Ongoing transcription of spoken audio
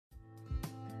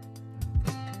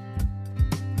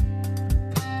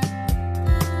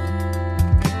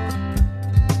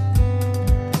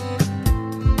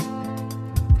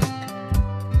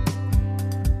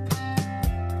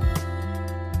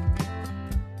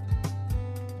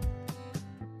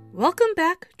Welcome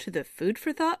back to the Food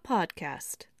for Thought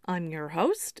podcast. I'm your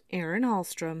host, Erin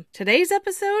Hallstrom. Today's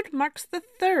episode marks the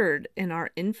third in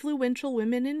our Influential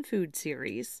Women in Food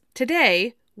series.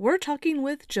 Today, we're talking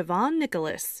with Javon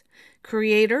Nicholas,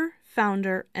 creator,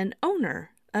 founder, and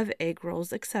owner of Egg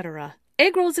Rolls, Etc.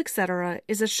 Egg Rolls, Etc.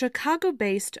 is a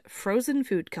Chicago-based frozen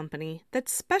food company that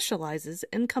specializes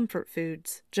in comfort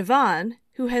foods. Javon,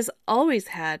 who has always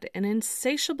had an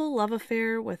insatiable love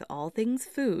affair with all things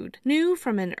food, knew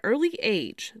from an early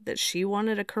age that she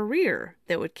wanted a career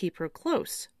that would keep her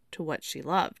close to what she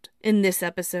loved. In this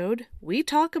episode, we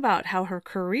talk about how her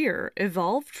career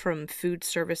evolved from food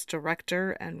service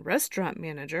director and restaurant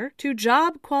manager to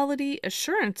job quality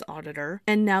assurance auditor,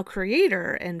 and now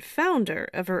creator and founder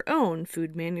of her own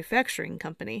food manufacturing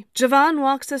company. Javon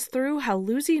walks us through how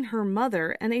losing her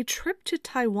mother and a trip to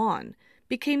Taiwan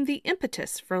became the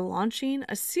impetus for launching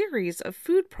a series of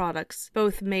food products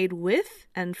both made with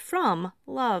and from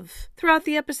love. Throughout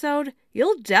the episode,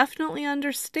 you'll definitely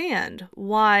understand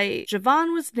why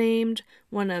Javon was named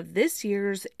one of this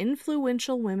year's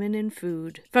influential women in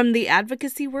food. From the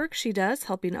advocacy work she does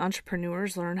helping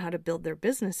entrepreneurs learn how to build their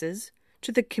businesses,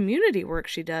 to the community work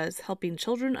she does helping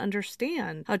children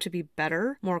understand how to be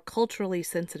better, more culturally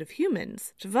sensitive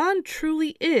humans, Javon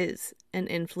truly is an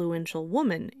influential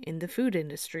woman in the food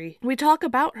industry. We talk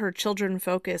about her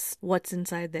children-focused What's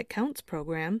Inside That Counts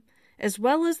program, as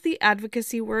well as the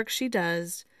advocacy work she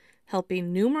does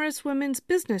helping numerous women's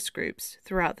business groups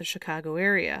throughout the Chicago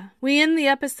area. We end the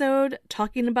episode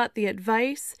talking about the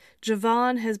advice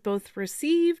Javon has both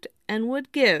received and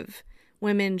would give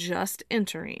women just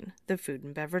entering the food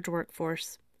and beverage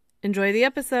workforce. Enjoy the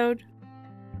episode.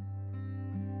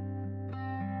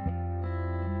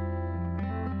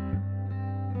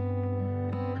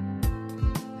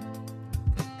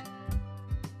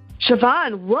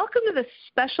 Javon, welcome to the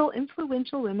special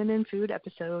Influential Women in Food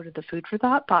episode of the Food for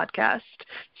Thought podcast.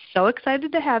 So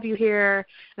excited to have you here,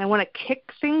 and I want to kick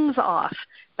things off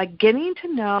by getting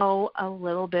to know a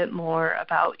little bit more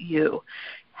about you.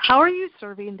 How are you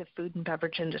serving the food and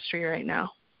beverage industry right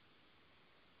now?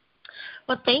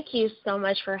 Well, thank you so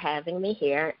much for having me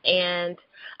here. And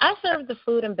I serve the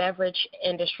food and beverage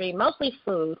industry, mostly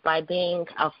food, by being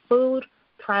a food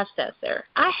processor.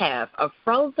 I have a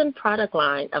frozen product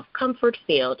line of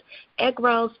comfort-filled egg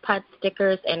rolls, pot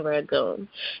stickers, and ragoon.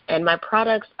 And my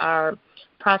products are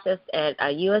processed at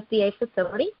a USDA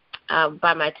facility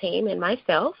by my team and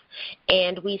myself,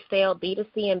 and we sell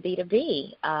B2C and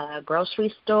B2B,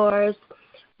 grocery stores,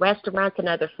 restaurants, and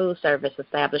other food service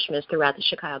establishments throughout the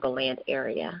Chicagoland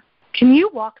area. Can you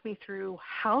walk me through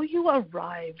how you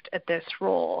arrived at this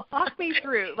role? Walk me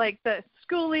through, like, the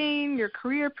schooling, your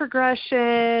career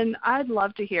progression. I'd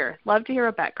love to hear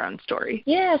a background story.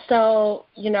 Yeah, so,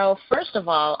 first of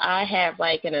all, I have,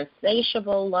 like, an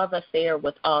insatiable love affair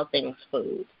with all things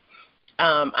food.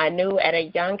 I knew at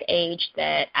a young age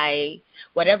that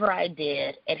whatever I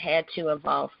did, it had to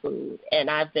involve food. And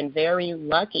I've been very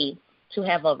lucky to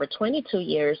have over 22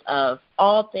 years of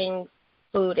all things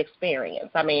food experience.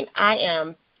 I mean, I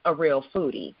am a real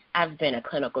foodie. I've been a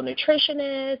clinical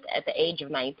nutritionist at the age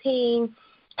of 19.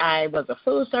 I was a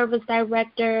food service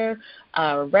director,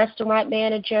 a restaurant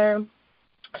manager,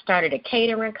 started a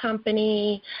catering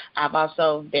company. I've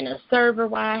also been a server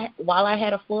while I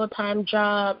had a full-time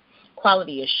job.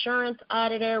 Quality assurance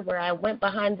auditor, where I went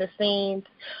behind the scenes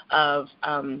of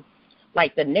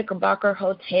like the Knickerbocker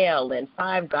Hotel and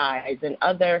Five Guys and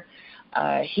other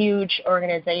huge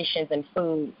organizations in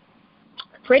food,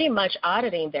 pretty much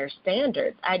auditing their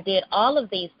standards. I did all of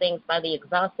these things by the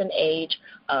exhausting age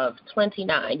of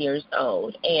 29 years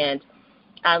old, and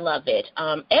I love it.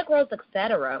 Egg Rolls,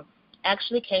 Etc.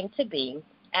 actually came to be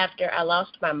after I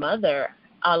lost my mother.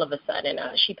 All of a sudden,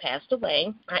 she passed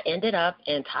away. I ended up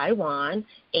in Taiwan,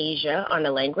 Asia, on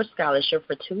a language scholarship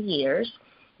for 2 years.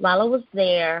 While I was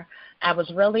there, I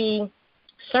was really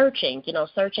searching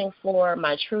for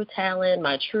my true talent,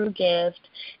 my true gift,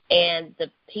 and the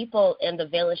people in the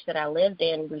village that I lived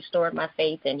in restored my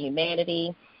faith in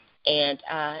humanity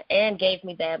and gave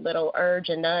me that little urge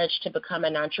and nudge to become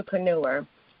an entrepreneur.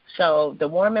 So the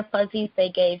warm and fuzzies they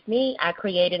gave me, I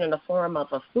created in the form of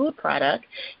a food product,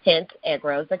 hence Egg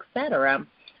Rolls, Etc.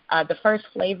 The first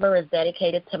flavor is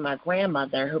dedicated to my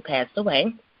grandmother who passed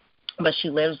away, but she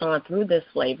lives on through this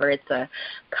flavor. It's a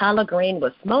collard green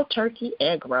with smoked turkey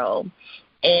egg roll.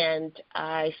 And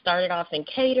I started off in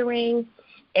catering,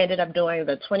 ended up doing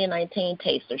the 2019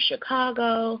 Taste of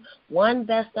Chicago, won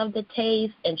Best of the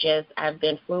Taste, and I've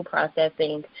been food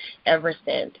processing ever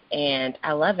since. And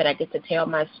I love it. I get to tell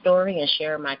my story and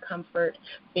share my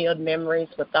comfort-filled memories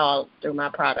with all through my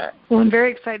product. Well, I'm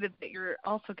very excited that you're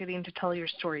also getting to tell your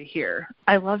story here.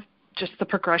 I love just the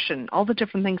progression, all the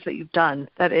different things that you've done.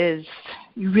 That is,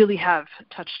 you really have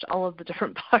touched all of the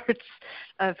different parts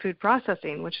of food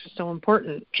processing, which is so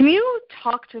important. Can you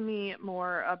talk to me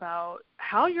more about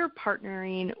how you're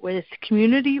partnering with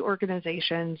community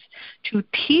organizations to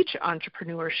teach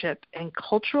entrepreneurship and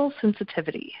cultural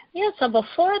sensitivity? Yeah, so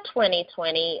before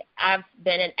 2020, I've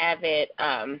been an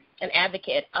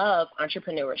advocate of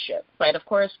entrepreneurship. But, of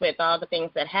course, with all the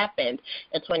things that happened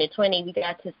in 2020, we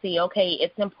got to see, okay,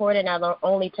 it's important not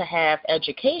only to have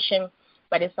education,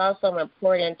 but it's also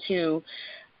important to,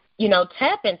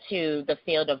 tap into the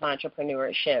field of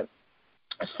entrepreneurship.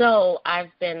 So I've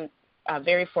been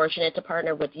very fortunate to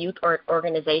partner with youth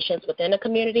organizations within the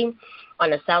community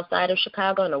on the south side of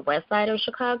Chicago and the west side of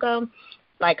Chicago,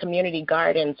 like community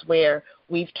gardens where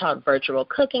we've taught virtual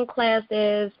cooking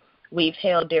classes. We've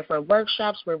held different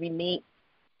workshops where we meet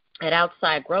at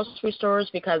outside grocery stores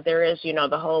because there is,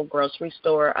 the whole grocery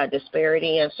store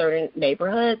disparity in certain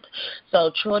neighborhoods. So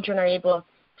children are able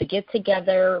to get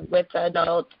together with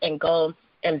adults and go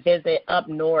and visit up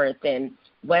north and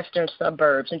western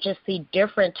suburbs and just see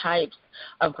different types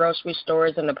of grocery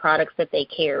stores and the products that they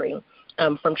carry.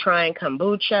 From trying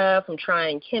kombucha, from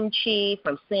trying kimchi,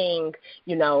 from seeing,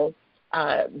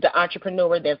 the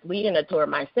entrepreneur that's leading a tour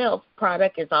myself,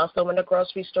 product is also in the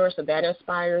grocery store, so that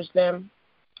inspires them.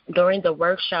 During the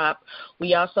workshop,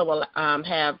 we also will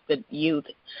have the youth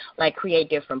create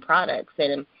different products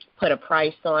and put a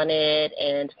price on it,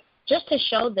 and just to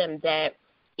show them that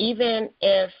even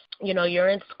if you're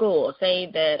in school, say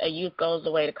that a youth goes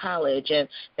away to college and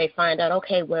they find out,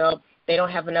 okay, well, they don't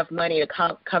have enough money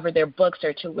to cover their books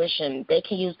or tuition, they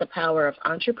can use the power of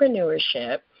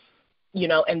entrepreneurship,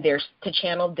 and to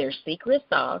channel their secret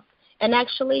sauce and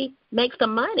actually make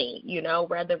some money,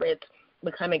 whether it's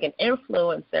becoming an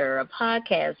influencer, a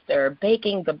podcaster,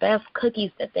 baking the best cookies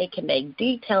that they can make,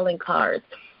 detailing cards.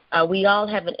 We all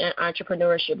have an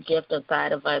entrepreneurship gift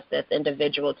inside of us that's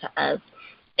individual to us.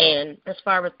 And as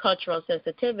far as cultural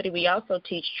sensitivity, we also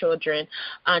teach children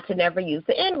to never use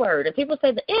the N-word. And people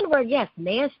say the N-word, yes,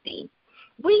 nasty.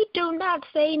 We do not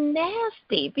say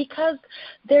nasty because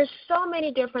there's so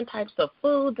many different types of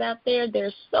foods out there.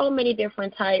 There's so many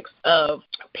different types of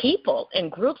people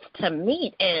and groups to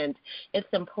meet. And it's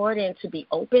important to be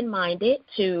open-minded,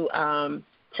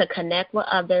 to connect with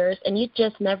others, and you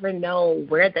just never know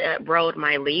where that road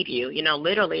might lead you,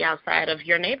 literally outside of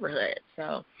your neighborhood.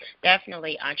 So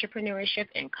definitely entrepreneurship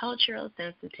and cultural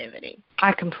sensitivity.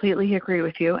 I completely agree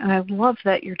with you, and I love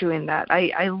that you're doing that.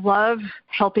 I love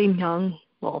helping young,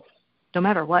 well, no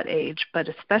matter what age, but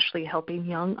especially helping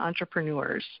young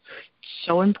entrepreneurs.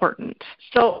 So important.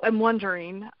 So I'm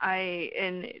wondering,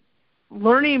 in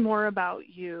learning more about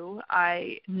you,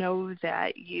 I know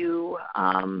that you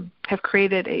have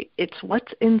created It's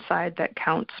What's Inside That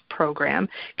Counts program.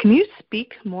 Can you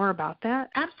speak more about that?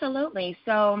 Absolutely.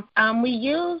 So we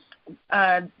use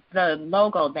the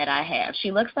logo that I have.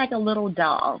 She looks like a little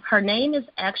doll. Her name is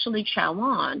actually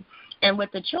Javon. And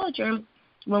with the children,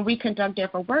 when we conduct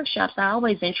different workshops, I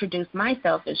always introduce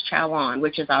myself as Javon,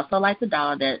 which is also like the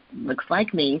doll that looks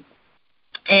like me.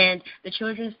 And the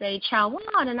children say, Chao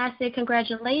Wan, and I say,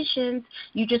 congratulations,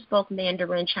 you just spoke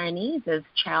Mandarin Chinese, as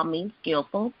Chao means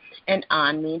skillful, and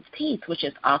An means teeth, which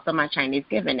is also my Chinese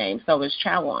given name, so it's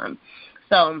Chao Wan.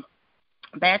 So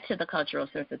back to the cultural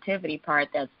sensitivity part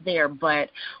that's there, but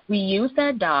we use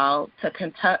that doll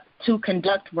to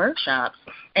conduct workshops,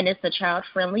 and it's a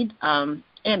child-friendly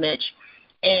image,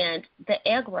 and the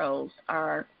egg rolls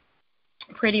are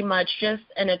pretty much just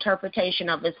an interpretation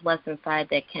of It's What's Inside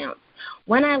That Counts.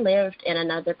 When I lived in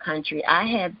another country, I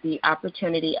had the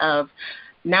opportunity of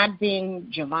not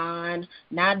being Javon,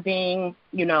 not being,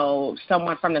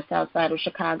 someone from the south side of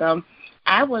Chicago.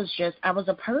 I was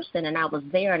a person, and I was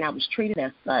there, and I was treated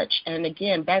as such. And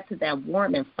again, back to that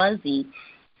warm and fuzzy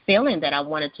feeling that I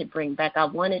wanted to bring back. I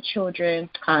wanted children,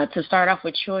 to start off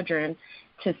with children,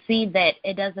 to see that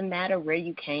it doesn't matter where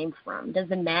you came from. It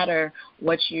doesn't matter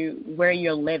where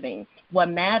you're living. What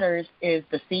matters is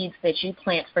the seeds that you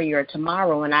plant for your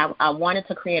tomorrow, and I wanted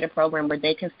to create a program where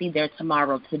they can see their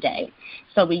tomorrow today.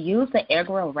 So we use the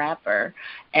egg roll wrapper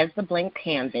as the blank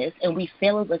canvas, and we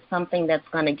fill it with something that's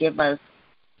going to give us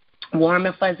warm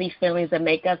and fuzzy feelings that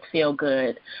make us feel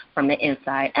good from the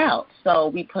inside out. So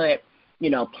we put,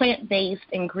 plant-based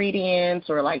ingredients,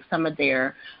 or like some of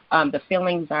their, the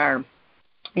fillings are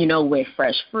with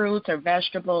fresh fruits or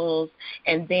vegetables.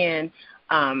 And then,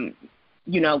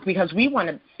 because we want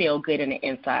to feel good in the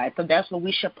inside. So that's what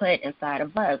we should put inside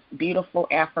of us, beautiful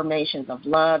affirmations of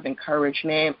love,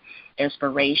 encouragement,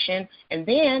 inspiration. And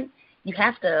then you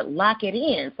have to lock it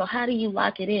in. So how do you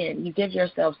lock it in? You give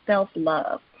yourself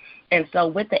self-love. And so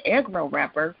with the egg roll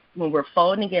wrapper, when we're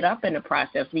folding it up in the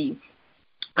process, we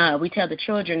tell the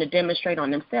children to demonstrate on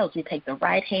themselves. We take the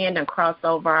right hand and cross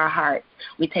over our heart.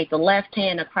 We take the left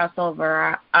hand and cross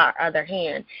over our other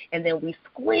hand. And then we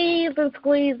squeeze and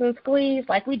squeeze and squeeze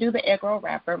like we do the egg roll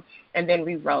wrapper, and then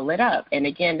we roll it up. And,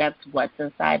 again, that's what's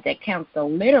inside that counts. So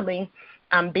literally,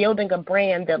 I'm building a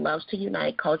brand that loves to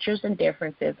unite cultures and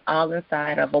differences all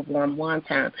inside of a warm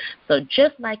wonton. So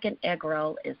just like an egg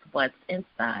roll is what's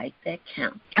inside that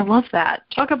counts. I love that.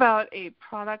 Talk about a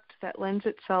product that lends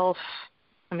itself.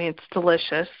 It's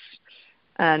delicious,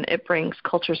 and it brings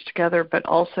cultures together, but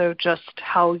also just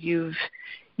how you've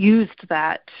used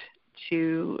that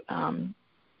to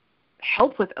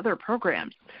help with other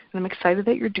programs. And I'm excited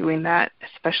that you're doing that,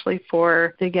 especially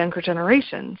for the younger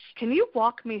generations. Can you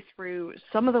walk me through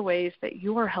some of the ways that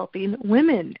you are helping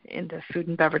women in the food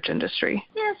and beverage industry?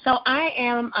 Yeah, so I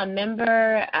am a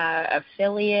member,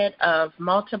 affiliate of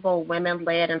multiple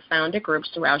women-led and founded groups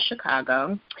throughout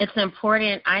Chicago. It's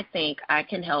important, I think, I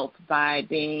can help by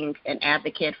being an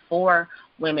advocate for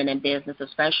women in business,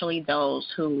 especially those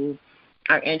who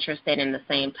are interested in the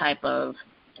same type of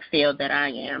field that I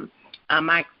am.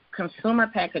 My consumer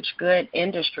packaged good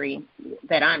industry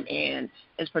that I'm in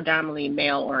is predominantly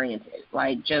male-oriented,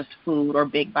 like just food or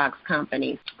big box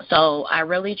companies. So I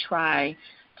really try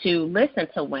to listen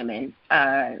to women,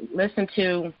 listen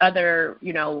to other,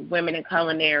 women in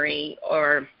culinary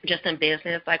or just in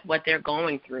business, like what they're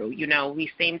going through.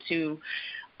 We seem to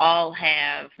all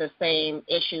have the same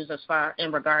issues as far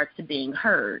in regards to being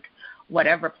heard,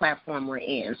 whatever platform we're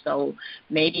in. So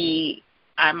maybe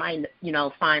I might,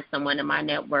 find someone in my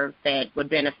network that would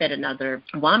benefit another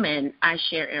woman. I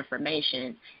share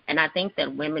information, and I think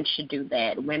that women should do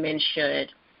that. Women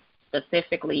should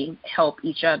specifically help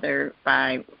each other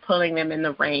by pulling them in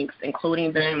the ranks,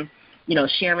 including them,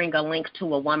 sharing a link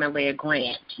to a woman-led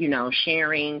grant,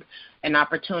 sharing an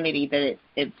opportunity that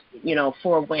it's,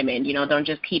 for women. Don't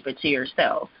just keep it to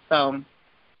yourself. So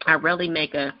I really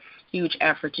make a huge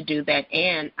effort to do that,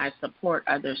 and I support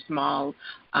other small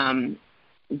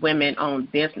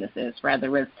women-owned businesses,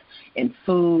 whether it's in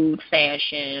food,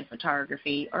 fashion,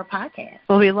 photography, or podcast.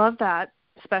 Well, we love that,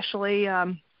 especially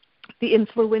the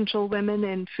Influential Women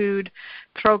in Food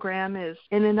program is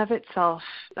in and of itself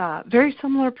a very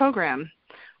similar program.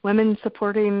 Women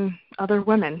supporting other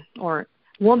women, or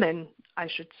woman, I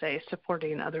should say,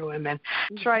 supporting other women,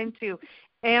 trying to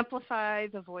amplify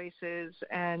the voices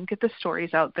and get the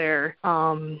stories out there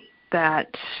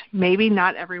that maybe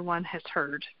not everyone has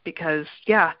heard because,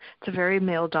 it's a very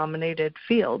male-dominated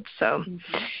field. So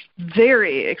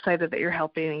very excited that you're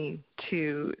helping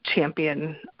to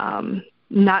champion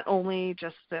not only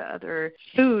just the other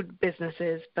food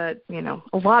businesses, but,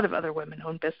 a lot of other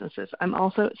women-owned businesses. I'm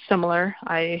also similar.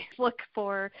 I look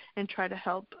for and try to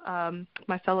help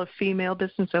my fellow female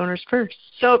business owners first.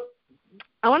 So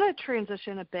I want to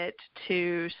transition a bit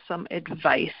to some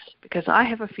advice because I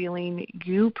have a feeling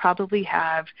you probably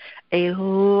have a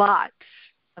lot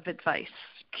of advice.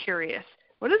 Curious,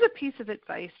 what is a piece of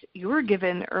advice you were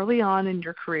given early on in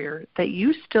your career that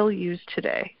you still use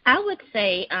today? I would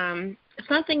say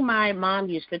something my mom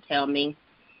used to tell me.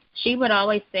 She would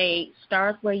always say,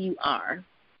 start where you are.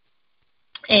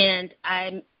 And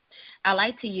I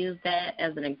like to use that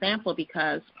as an example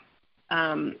because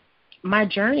my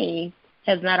journey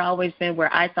has not always been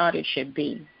where I thought it should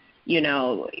be.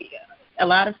 A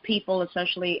lot of people,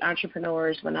 especially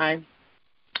entrepreneurs, when I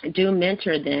do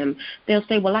mentor them, they'll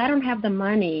say, well, I don't have the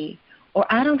money, or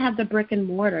I don't have the brick and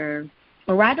mortar,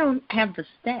 or I don't have the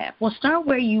staff. Well, start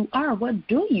where you are. What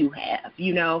do you have?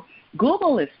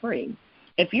 Google is free.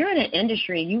 If you're in an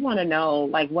industry, you want to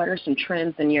know, what are some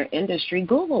trends in your industry,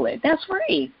 Google it. That's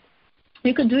free.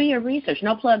 You could do your research.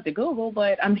 No plug to Google,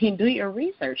 but, do your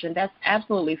research, and that's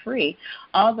absolutely free.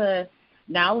 All the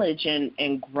knowledge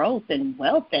and growth and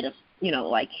wealth that is,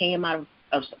 came out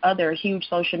of other huge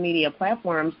social media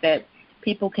platforms that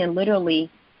people can literally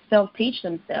self-teach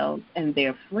themselves, and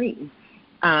they're free.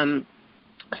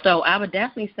 So I would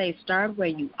definitely say start where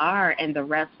you are, and the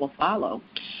rest will follow.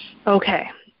 Okay.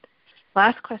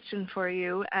 Last question for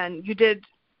you, and you did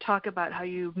talk about how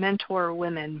you mentor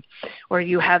women or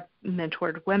you have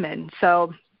mentored women.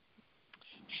 So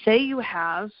say you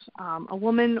have a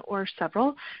woman or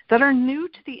several that are new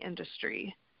to the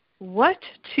industry. What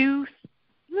two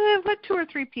or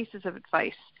three pieces of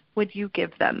advice would you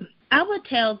give them? I would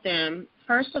tell them,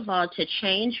 first of all, to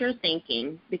change your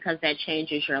thinking because that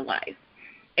changes your life.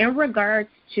 In regards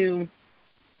to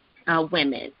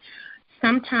women,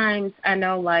 sometimes I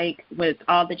know, like, with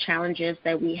all the challenges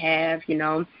that we have,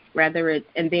 whether it's,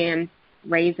 and then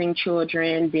raising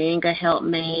children, being a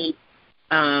helpmate,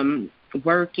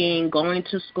 working, going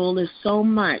to school is so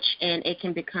much, and it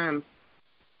can become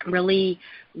really,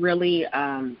 really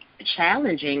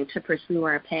challenging to pursue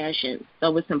our passions.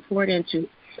 So it's important to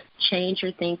change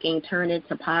your thinking, turn it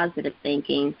to positive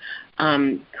thinking,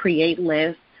 create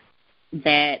lists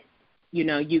that,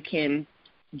 you can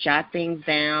jot things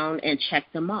down and check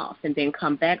them off and then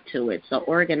come back to it. So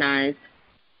organize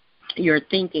your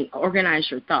thinking, organize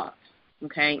your thoughts,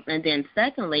 okay? And then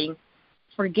secondly,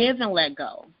 forgive and let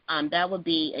go. That would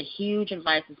be a huge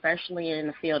advice, especially in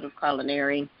the field of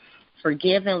culinary.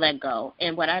 Forgive and let go.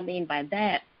 And what I mean by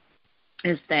that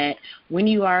is that when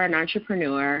you are an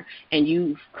entrepreneur and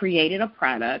you've created a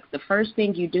product, the first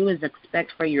thing you do is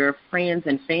expect for your friends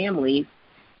and family,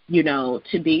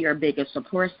 to be your biggest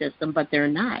support system, but they're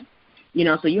not.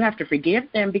 So you have to forgive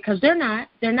them because they're not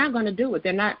going to do it.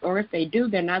 They're not, or if they do,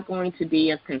 they're not going to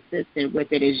be as consistent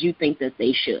with it as you think that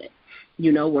they should.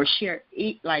 Or share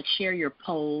your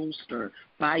post or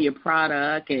buy your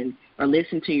product or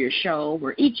listen to your show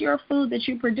or eat your food that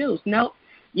you produce. Nope.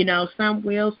 Some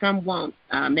will, some won't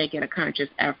make it a conscious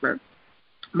effort.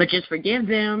 But just forgive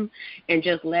them and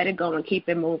just let it go and keep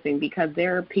it moving, because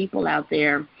there are people out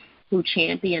there who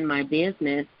champion my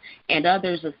business, and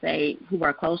others will say, who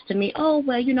are close to me, oh,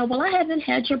 well, I haven't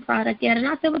had your product yet. And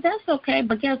I said, well, that's okay,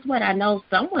 but guess what? I know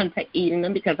someone's eating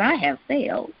them because I have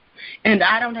sales, and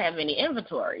I don't have any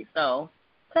inventory. So,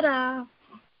 ta-da,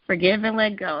 forgive and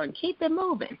let go and keep it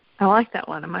moving. I like that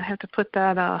one. I might have to put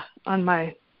that on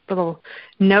my little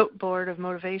note board of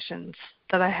motivations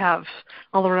that I have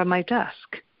all around my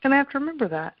desk. And I have to remember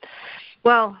that.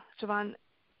 Well, Javon,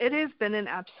 it has been an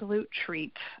absolute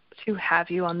treat to have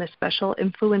you on this special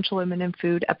Influential Women in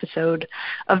Food episode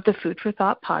of the Food for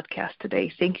Thought podcast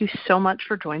today. Thank you so much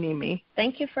for joining me.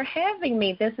 Thank you for having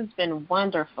me. This has been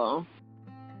wonderful.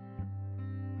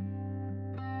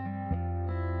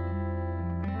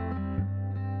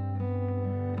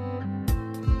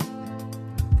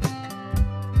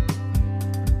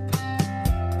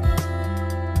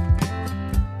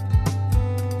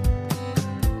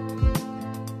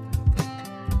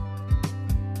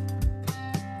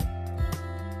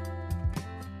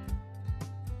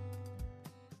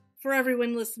 For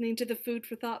everyone listening to the Food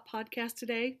for Thought podcast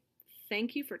today,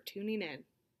 thank you for tuning in.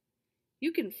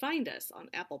 You can find us on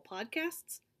Apple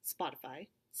Podcasts, Spotify,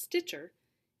 Stitcher,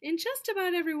 and just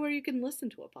about everywhere you can listen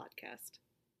to a podcast.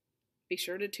 Be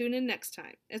sure to tune in next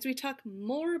time as we talk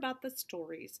more about the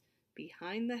stories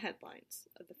behind the headlines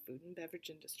of the food and beverage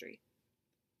industry.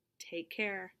 Take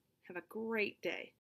care. Have a great day.